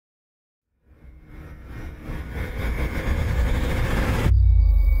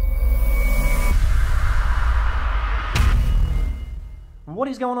What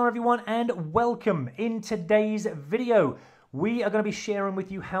is going on, everyone, and welcome. In today's video we are going to be sharing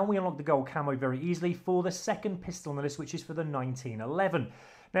with you how we unlock the gold camo very easily for the second pistol on the list, which is for the 1911.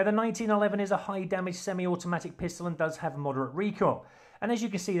 Now the 1911 is a high damage semi-automatic pistol and does have moderate recoil, and as you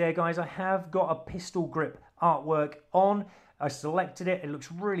can see there, guys, I have got a pistol grip artwork on. I selected it, it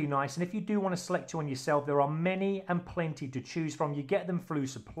looks really nice, and if you do want to select one yourself, there are many and plenty to choose from. You get them through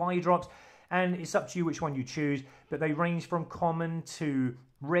supply drops, and it's up to you which one you choose, but they range from common to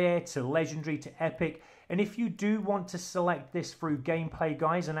rare to legendary to epic. And if you do want to select this through gameplay,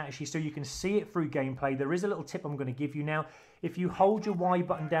 guys, and actually so you can see it through gameplay, there is a little tip I'm going to give you now. If you hold your Y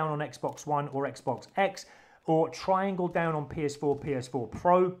button down on Xbox One or Xbox X, or triangle down on PS4, PS4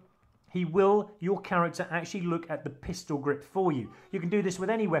 Pro, your character actually look at the pistol grip for you. You can do this with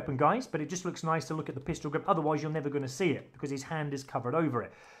any weapon, guys, but it just looks nice to look at the pistol grip. Otherwise, you're never going to see it because his hand is covered over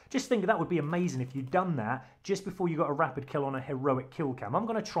it. Just think that would be amazing if you'd done that just before you got a rapid kill on a heroic kill cam. I'm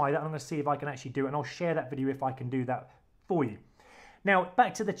going to try that, and I'm going to see if I can actually do it, and I'll share that video if I can do that for you. Now,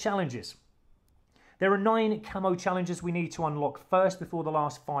 back to the challenges. There are 9 camo challenges we need to unlock first before the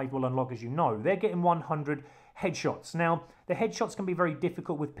last 5 will unlock, as you know. They're getting 100 headshots. Now, the headshots can be very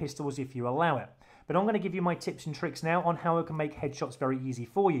difficult with pistols if you allow it, but I'm going to give you my tips and tricks now on how I can make headshots very easy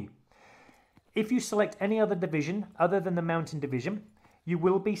for you. If you select any other division other than the mountain division, you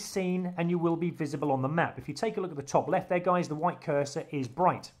will be seen and you will be visible on the map. If you take a look at the top left there, guys, the white cursor is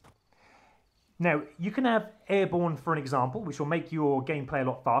bright. Now, you can have airborne, for an example, which will make your gameplay a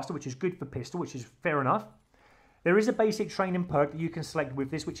lot faster, which is good for pistol, which is fair enough. There is a basic training perk that you can select with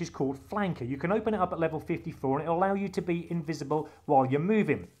this, which is called Flanker. You can open it up at level 54 and it will allow you to be invisible while you're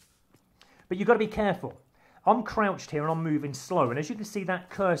moving. But you've got to be careful. I'm crouched here and I'm moving slow, and as you can see, that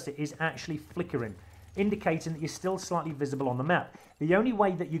cursor is actually flickering, indicating that you're still slightly visible on the map. The only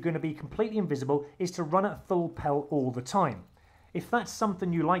way that you're going to be completely invisible is to run at full pelt all the time. If that's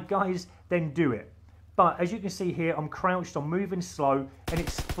something you like, guys, then do it. But as you can see here, I'm crouched, I'm moving slow, and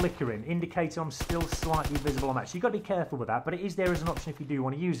it's flickering, indicating I'm still slightly visible on that. So you've got to be careful with that, but it is there as an option if you do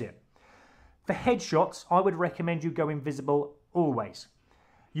want to use it. For headshots, I would recommend you go invisible always.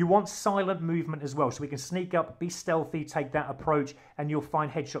 You want silent movement as well, so we can sneak up, be stealthy, take that approach, and you'll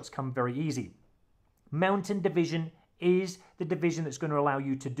find headshots come very easy. Mountain division is the division that's going to allow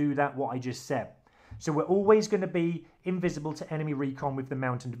you to do that, what I just said. So we're always going to be invisible to enemy recon with the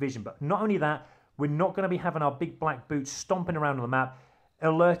mountain division. But not only that, we're not going to be having our big black boots stomping around on the map,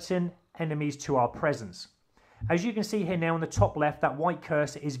 alerting enemies to our presence. As you can see here now on the top left, that white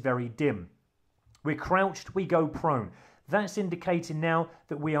cursor is very dim. We're crouched, we go prone. That's indicating now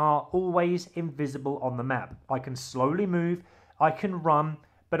that we are always invisible on the map. I can slowly move, I can run,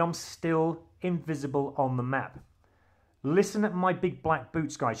 but I'm still invisible on the map. Listen at my big black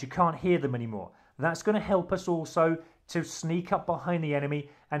boots, guys. You can't hear them anymore. That's going to help us also to sneak up behind the enemy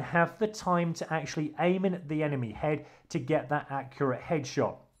and have the time to actually aim in at the enemy head to get that accurate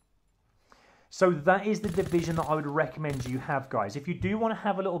headshot. So that is the division that I would recommend you have, guys. If you do want to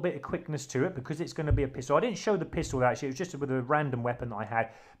have a little bit of quickness to it, because it's going to be a pistol. I didn't show the pistol actually, it was just with a random weapon that I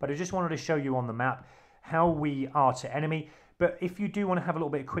had, but I just wanted to show you on the map how we are to enemy. But if you do want to have a little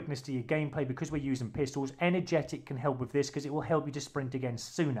bit of quickness to your gameplay, because we're using pistols, energetic can help with this because it will help you to sprint again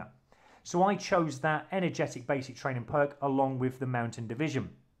sooner. So I chose that energetic basic training perk along with the mountain division.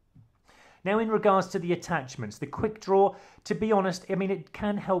 Now, in regards to the attachments, the quick draw, to be honest, I mean, it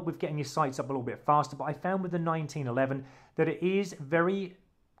can help with getting your sights up a little bit faster, but I found with the 1911 that it is very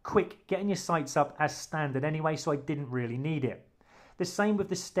quick getting your sights up as standard anyway, so I didn't really need it. The same with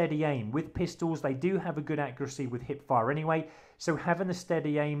the steady aim. With pistols, they do have a good accuracy with hip fire anyway, so having the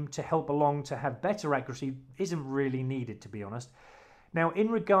steady aim to help along to have better accuracy isn't really needed, to be honest. Now,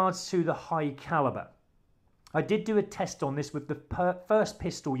 in regards to the high caliber, I did do a test on this with the first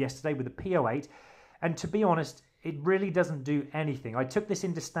pistol yesterday with the P08, and to be honest, it really doesn't do anything. I took this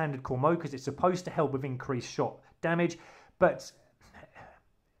into standard Camo because it's supposed to help with increased shot damage, but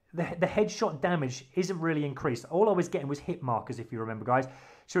the headshot damage isn't really increased. All I was getting was hit markers, if you remember, guys.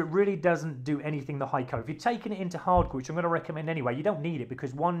 So it really doesn't do anything the high caliber. If you're taking it into hardcore, which I'm going to recommend anyway, you don't need it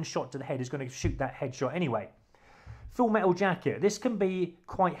because one shot to the head is going to shoot that headshot anyway. Full metal jacket. This can be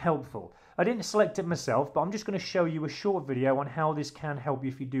quite helpful. I didn't select it myself, but I'm just going to show you a short video on how this can help you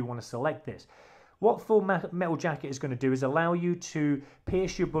if you do want to select this. What full metal jacket is going to do is allow you to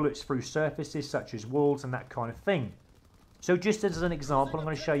pierce your bullets through surfaces such as walls and that kind of thing. So just as an example, I'm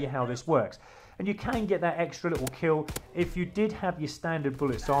going to show you how this works. And you can get that extra little kill. If you did have your standard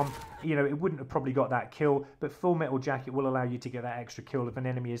bullets on, you know, it wouldn't have probably got that kill, but full metal jacket will allow you to get that extra kill if an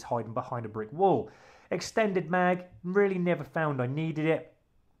enemy is hiding behind a brick wall. Extended mag, really never found I needed it.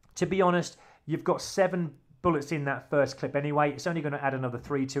 To be honest, you've got 7 bullets in that first clip anyway. It's only going to add another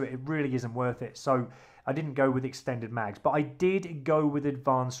 3 to it. It really isn't worth it. So I didn't go with extended mags, but I did go with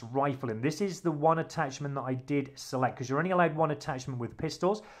advanced rifling. This is the one attachment that I did select because you're only allowed one attachment with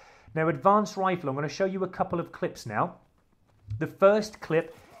pistols. Now, advanced rifle, I'm going to show you a couple of clips now. The first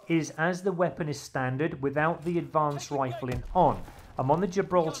clip is as the weapon is standard without the advanced rifling on. I'm on the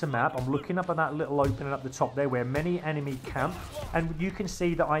Gibraltar map. I'm looking up at that little opening up the top there where many enemy camp, and you can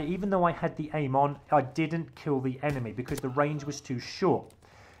see that even though I had the aim on, I didn't kill the enemy because the range was too short.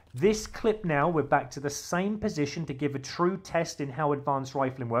 This clip now, we're back to the same position to give a true test in how advanced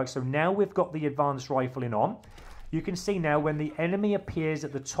rifling works. So now we've got the advanced rifling on. You can see now when the enemy appears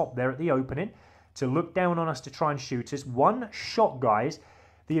at the top there at the opening to look down on us to try and shoot us, one shot, guys,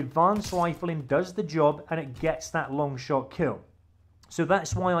 the advanced rifling does the job and it gets that long shot kill. So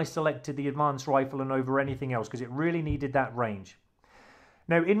that's why I selected the advanced rifling over anything else, because it really needed that range.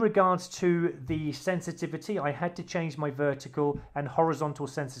 Now, in regards to the sensitivity, I had to change my vertical and horizontal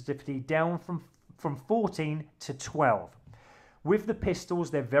sensitivity down from 14 to 12. With the pistols,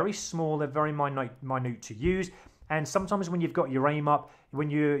 they're very small, they're very minute to use, and sometimes when you've got your aim up, when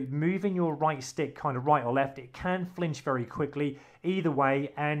you're moving your right stick kind of right or left, it can flinch very quickly either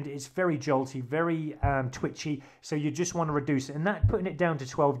way, and it's very jolty, very twitchy, so you just want to reduce it. And that, putting it down to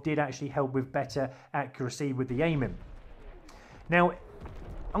 12 did actually help with better accuracy with the aiming. Now,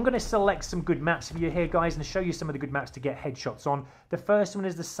 I'm going to select some good maps for you here, guys, and show you some of the good maps to get headshots on. The first one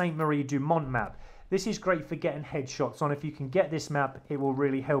is the Saint Marie du Mont map. This is great for getting headshots on. If you can get this map, it will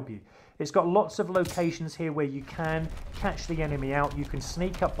really help you. It's got lots of locations here where you can catch the enemy out. You can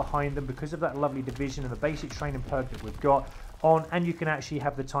sneak up behind them because of that lovely division and the basic training perk that we've got on, and you can actually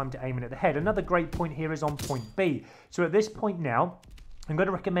have the time to aim it at the head. Another great point here is on point B. So at this point now, I'm going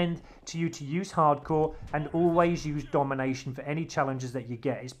to recommend to you to use hardcore and always use domination for any challenges that you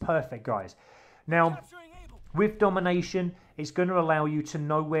get. It's perfect, guys. Now, with domination, it's going to allow you to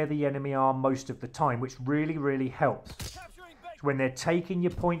know where the enemy are most of the time, which really, really helps. When they're taking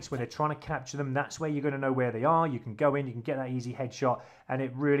your points, when they're trying to capture them, that's where you're going to know where they are. You can go in, you can get that easy headshot, and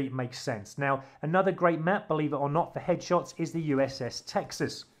it really makes sense. Now, another great map, believe it or not, for headshots is the USS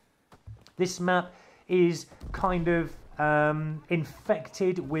Texas. This map is kind of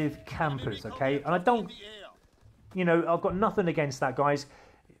infected with campers, okay? And I don't, you know, I've got nothing against that, guys.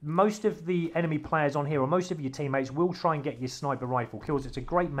 Most of the enemy players on here, or most of your teammates, will try and get your sniper rifle kills. It's a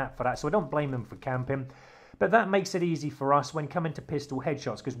great map for that, so I don't blame them for camping. But that makes it easy for us when coming to pistol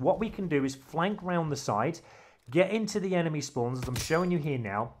headshots, because what we can do is flank round the sides, get into the enemy spawns, as I'm showing you here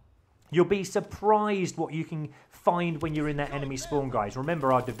now. You'll be surprised what you can find when you're in that enemy spawn, guys.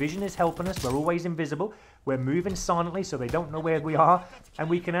 Remember, our division is helping us. We're always invisible. We're moving silently so they don't know where we are. And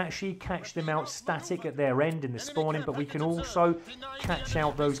we can actually catch them out static at their end in the spawning. But we can also catch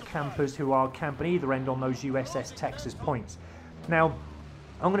out those campers who are camping either end on those USS Texas points. Now,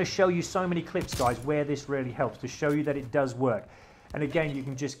 I'm going to show you so many clips, guys, where this really helps to show you that it does work. And again, you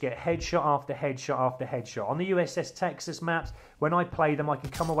can just get headshot after headshot after headshot. On the USS Texas maps, when I play them, I can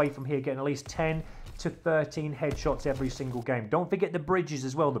come away from here getting at least 10 to 13 headshots every single game. Don't forget the bridges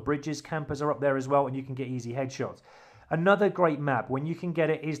as well. The bridges, campers are up there as well, and you can get easy headshots. Another great map, when you can get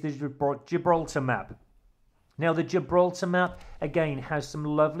it, is the Gibraltar map. Now, the Gibraltar map, again, has some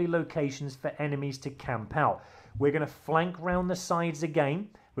lovely locations for enemies to camp out. We're going to flank round the sides again.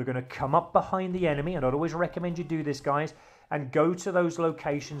 We're going to come up behind the enemy, and I'd always recommend you do this, guys, and go to those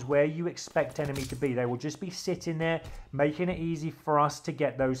locations where you expect enemy to be. They will just be sitting there, making it easy for us to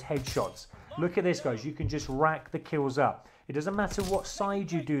get those headshots. Look at this, guys. You can just rack the kills up. It doesn't matter what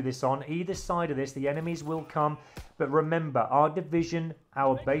side you do this on. Either side of this, the enemies will come. But remember, our division,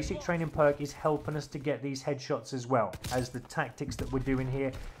 our basic training perk is helping us to get these headshots as well as the tactics that we're doing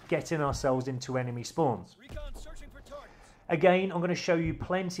here, getting ourselves into enemy spawns. Again, I'm going to show you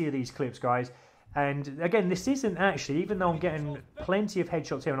plenty of these clips, guys. And again, this isn't actually, even though I'm getting plenty of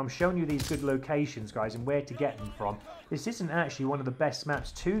headshots here and I'm showing you these good locations, guys, and where to get them from, this isn't actually one of the best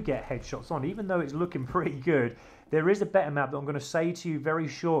maps to get headshots on. Even though it's looking pretty good, there is a better map that I'm going to say to you very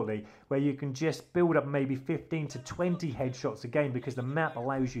shortly where you can just build up maybe 15 to 20 headshots a game because the map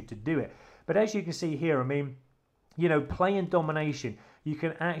allows you to do it. But as you can see here, I mean, you know, playing domination, you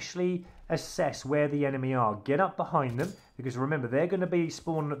can actually assess where the enemy are. Get up behind them, because remember, they're going to be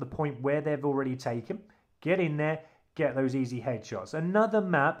spawning at the point where they've already taken. Get in there, get those easy headshots. Another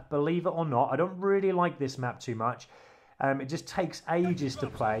map, believe it or not, I don't really like this map too much. It just takes ages to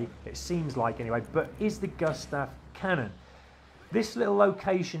play, it seems like anyway, but is the Gustav Cannon. This little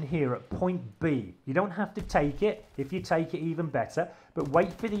location here at point B, you don't have to take it. If you take it, even better. But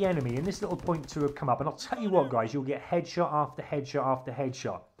wait for the enemy in this little point to have come up. And I'll tell you what, guys, you'll get headshot after headshot after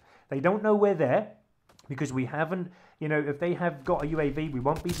headshot. They don't know we're there. because we haven't, you know, if they have got a UAV, we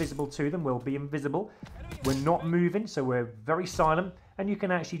won't be visible to them. We'll be invisible. We're not moving, so we're very silent, and you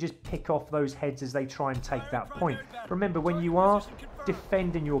can actually just pick off those heads as they try and take that point. Remember, when you are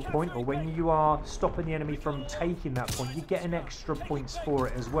defending your point, or when you are stopping the enemy from taking that point, you get an extra points for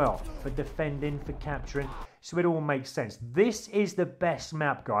it as well, for defending, for capturing, so it all makes sense. This is the best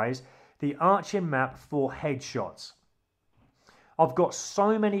map, guys, the arching map for headshots. I've got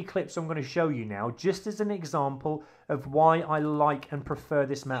so many clips I'm going to show you now, just as an example of why I like and prefer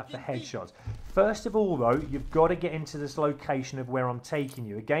this map for headshots. First of all, though, you've got to get into this location of where I'm taking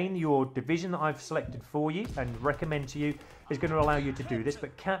you. Again, your division that I've selected for you and recommend to you is going to allow you to do this,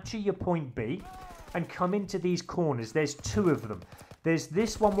 but capture your point B and come into these corners. There's two of them. There's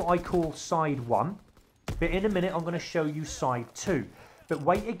this one, what I call side 1, but in a minute I'm going to show you side 2. But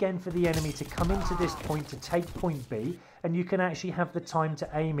wait again for the enemy to come into this point to take point B, and you can actually have the time to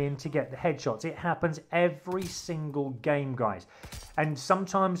aim in to get the headshots. It happens every single game, guys. And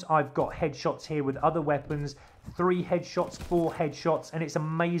sometimes I've got headshots here with other weapons, 3 headshots, 4 headshots, and it's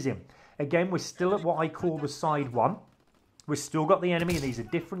amazing. Again, we're still at what I call the side 1. We've still got the enemy, and these are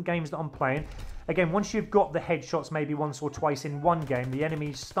different games that I'm playing. Again, once you've got the headshots maybe once or twice in one game, the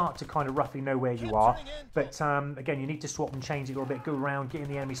enemies start to kind of roughly know where you are. But again, you need to swap and change it a little bit, go around, get in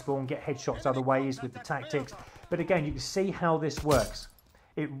the enemy spawn, get headshots other ways with the tactics. But again, you can see how this works.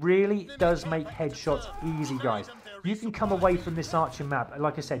 It really does make headshots easy, guys. You can come away from this archer map,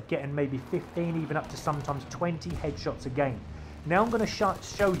 like I said, getting maybe 15, even up to sometimes 20 headshots a game. Now I'm going to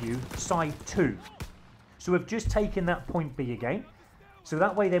show you side 2. So we've just taken that point B again. So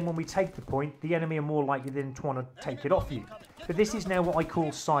that way then when we take the point, the enemy are more likely then to want to take it off you. But this is now what I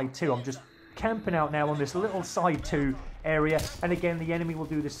call side 2. I'm just camping out now on this little side 2 area. And again, the enemy will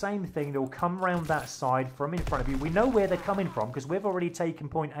do the same thing. They'll come around that side from in front of you. We know where they're coming from because we've already taken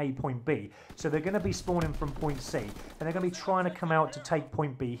point A, point B. So they're going to be spawning from point C. And they're going to be trying to come out to take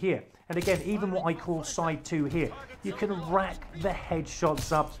point B here. And again, even what I call side 2 here. You can rack the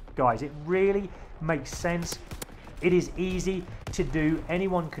headshots up, guys. It really makes sense. It is easy to do.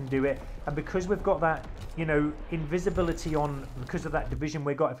 Anyone can do it. And because we've got that, you know, invisibility on, because of that division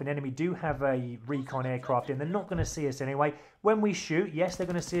we've got, if an enemy do have a recon aircraft in, they're not going to see us anyway. When we shoot, yes, they're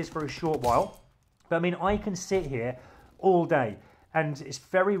going to see us for a short while. But I mean, I can sit here all day and it's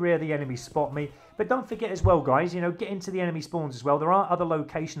very rare the enemies spot me. But don't forget as well, guys, you know, get into the enemy spawns as well. There are other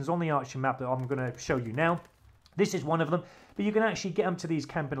locations on the archer map that I'm going to show you now. This is one of them. But you can actually get them to these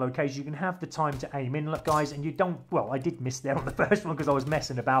camping locations. You can have the time to aim in, look, guys, and you don't... Well, I did miss there on the first one because I was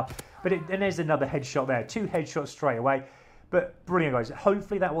messing about. But and there's another headshot there. 2 headshots straight away. But brilliant, guys.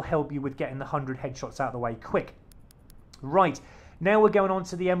 Hopefully that will help you with getting the 100 headshots out of the way quick. Right. Now we're going on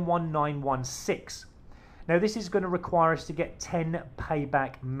to the M1916. Now this is going to require us to get 10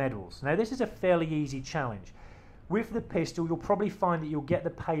 payback medals. Now this is a fairly easy challenge. With the pistol, you'll probably find that you'll get the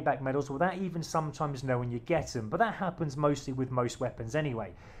payback medals without even sometimes knowing you get them. But that happens mostly with most weapons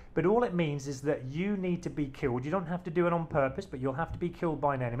anyway. But all it means is that you need to be killed. You don't have to do it on purpose, but you'll have to be killed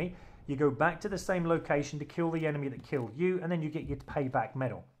by an enemy. You go back to the same location to kill the enemy that killed you, and then you get your payback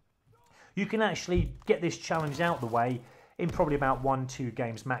medal. You can actually get this challenge out the way in probably about 1-2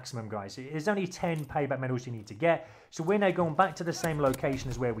 games maximum, guys. There's only 10 payback medals you need to get. So we're now going back to the same location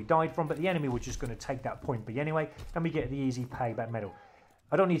as where we died from, but the enemy was just going to take that point B anyway, and we get the easy payback medal.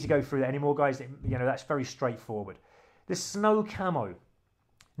 I don't need to go through that anymore, guys. You know, that's very straightforward. The snow camo.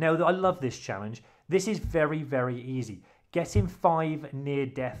 Now, I love this challenge. This is very, very easy. Getting 5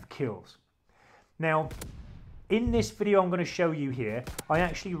 near-death kills. Now, in this video I'm going to show you here, I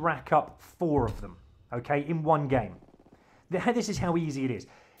actually rack up 4 of them, okay, in one game. This is how easy it is.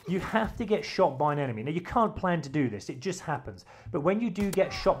 You have to get shot by an enemy. Now, you can't plan to do this. It just happens. But when you do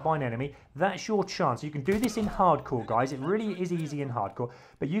get shot by an enemy, that's your chance. You can do this in hardcore, guys. It really is easy in hardcore.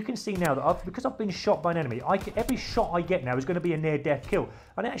 But you can see now that because I've been shot by an enemy, every shot I get now is going to be a near-death kill.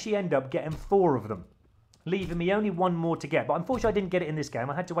 I actually end up getting 4 of them, leaving me only 1 more to get. But unfortunately, I didn't get it in this game.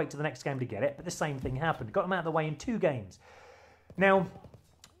 I had to wait till the next game to get it. But the same thing happened. Got them out of the way in 2 games. Now,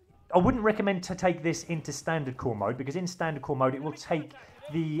 I wouldn't recommend to take this into standard core mode, because in standard core mode it will take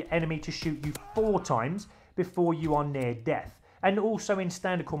the enemy to shoot you 4 times before you are near death. And also in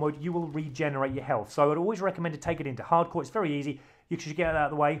standard core mode you will regenerate your health. So I'd always recommend to take it into hardcore. It's very easy. You should get it out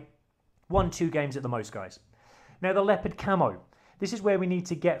of the way. 1-2 games at the most, guys. Now the leopard camo. This is where we need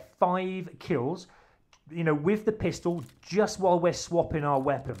to get 5 kills, you know, with the pistol, just while we're swapping our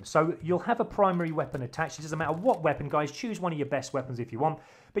weapon. So you'll have a primary weapon attached. It doesn't matter what weapon, guys. Choose one of your best weapons if you want,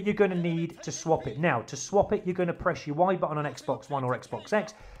 but you're going to need to swap it. Now, to swap it, you're going to press your Y button on Xbox One or Xbox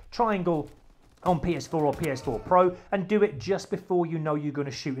X, triangle on PS4 or PS4 Pro, and do it just before you know you're going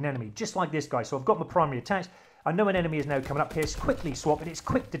to shoot an enemy, just like this guy. So I've got my primary attached. I know an enemy is now coming up here. So quickly swap, and it's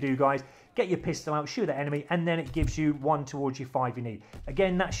quick to do, guys. Get your pistol out, shoot that enemy, and then it gives you 1 towards your 5 you need.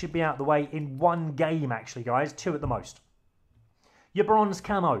 Again, that should be out of the way in 1 game, actually, guys. 2 at the most. Your bronze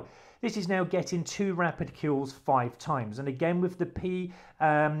camo. This is now getting 2 rapid kills 5 times. And again, with the P,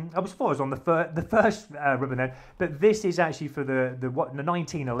 I was on the first ribbon then, but this is actually for the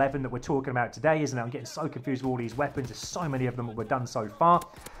 1911 that we're talking about today, isn't it? I'm getting so confused with all these weapons. There's so many of them that we've done so far.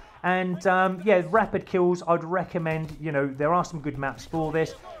 And yeah, rapid kills, I'd recommend, you know, there are some good maps for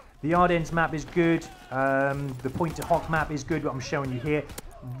this. The Ardennes map is good. The Point to Hoc map is good, what I'm showing you here.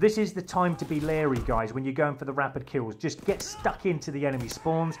 This is the time to be leery, guys, when you're going for the rapid kills. Just get stuck into the enemy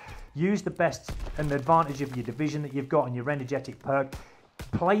spawns. Use the best and the advantage of your division that you've got and your energetic perk.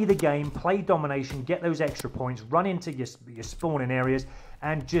 Play the game, play domination, get those extra points, run into your spawning areas,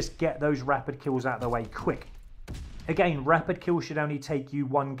 and just get those rapid kills out of the way quick. Again, rapid kills should only take you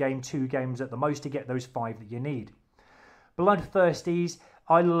 1 game, 2 games at the most to get those 5 that you need. Bloodthirsties.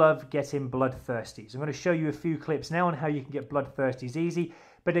 I love getting bloodthirsties. I'm going to show you a few clips now on how you can get bloodthirsties easy.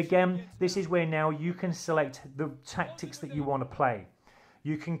 But again, this is where now you can select the tactics that you want to play.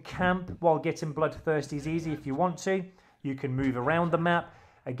 You can camp while getting bloodthirsties easy if you want to. You can move around the map.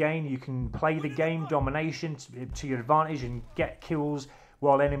 Again, you can play the game domination to your advantage and get kills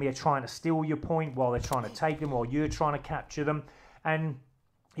while enemy are trying to steal your point, while they're trying to take them, while you're trying to capture them. And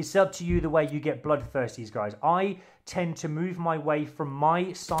it's up to you the way you get bloodthirsties, guys. I tend to move my way from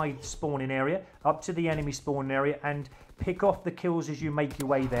my side spawning area up to the enemy spawning area and pick off the kills as you make your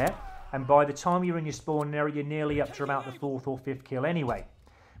way there. And by the time you're in your spawning area, you're nearly up to about the 4th or 5th kill anyway.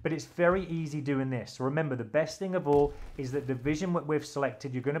 But it's very easy doing this. So remember, the best thing of all is that the vision that we've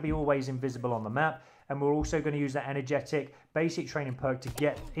selected, you're going to be always invisible on the map. And we're also going to use that energetic basic training perk to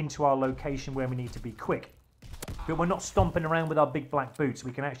get into our location where we need to be quick. But we're not stomping around with our big black boots.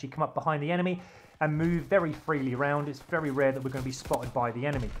 We can actually come up behind the enemy and move very freely around. It's very rare that we're going to be spotted by the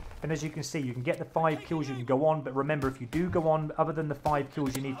enemy. And as you can see, you can get the 5 kills, you can go on. But remember, if you do go on, other than the 5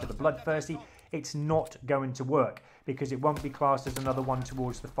 kills you need for the bloodthirsty, it's not going to work because it won't be classed as another 1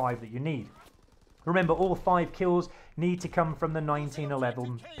 towards the 5 that you need. Remember, all 5 kills need to come from the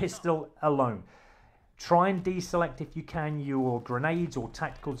 1911 pistol alone. Try and deselect, if you can, your grenades or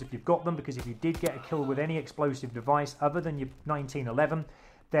tacticals if you've got them, because if you did get a kill with any explosive device other than your 1911,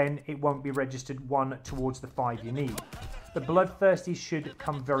 then it won't be registered 1 towards the 5 you need. The bloodthirsties should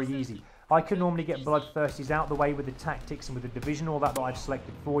come very easy. I can normally get bloodthirsties out the way with the tactics and with the division, all that I've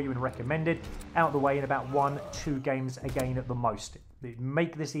selected for you and recommended, out the way in about 1-2 games again at the most.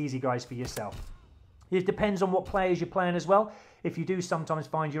 Make this easy, guys, for yourself. It depends on what players you're playing as well. If you do sometimes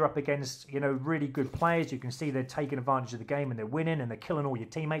find you're up against, you know, really good players, you can see they're taking advantage of the game and they're winning and they're killing all your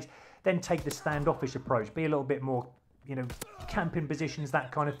teammates, then take the standoffish approach. Be a little bit more, you know, camping positions,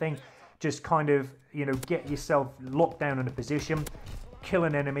 that kind of thing. Just kind of, you know, get yourself locked down in a position, kill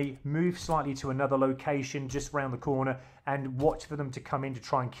an enemy, move slightly to another location just around the corner and watch for them to come in to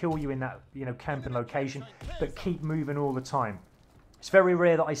try and kill you in that, you know, camping location, but keep moving all the time. It's very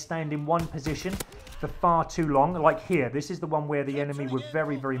rare that I stand in one position for far too long. Like here, this is the one where the enemy were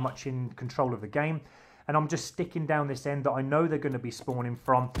very, very much in control of the game. And I'm just sticking down this end that I know they're going to be spawning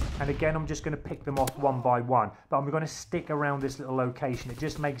from. And again, I'm just going to pick them off 1 by 1. But I'm going to stick around this little location. It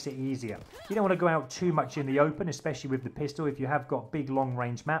just makes it easier. You don't want to go out too much in the open, especially with the pistol, if you have got big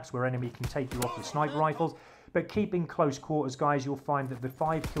long-range maps where enemy can take you off with sniper rifles. But keep in close quarters, guys, you'll find that the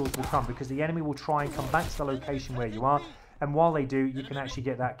 5 kills will come because the enemy will try and come back to the location where you are. And while they do, you can actually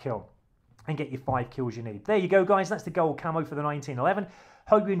get that kill and get your 5 kills you need. There you go, guys. That's the gold camo for the 1911.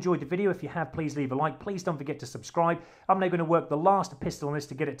 Hope you enjoyed the video. If you have, please leave a like. Please don't forget to subscribe. I'm now going to work the last pistol on this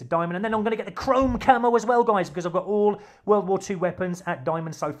to get it to diamond. And then I'm going to get the chrome camo as well, guys, because I've got all World War II weapons at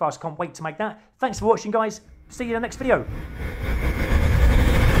diamond so far. So can't wait to make that. Thanks for watching, guys. See you in the next video.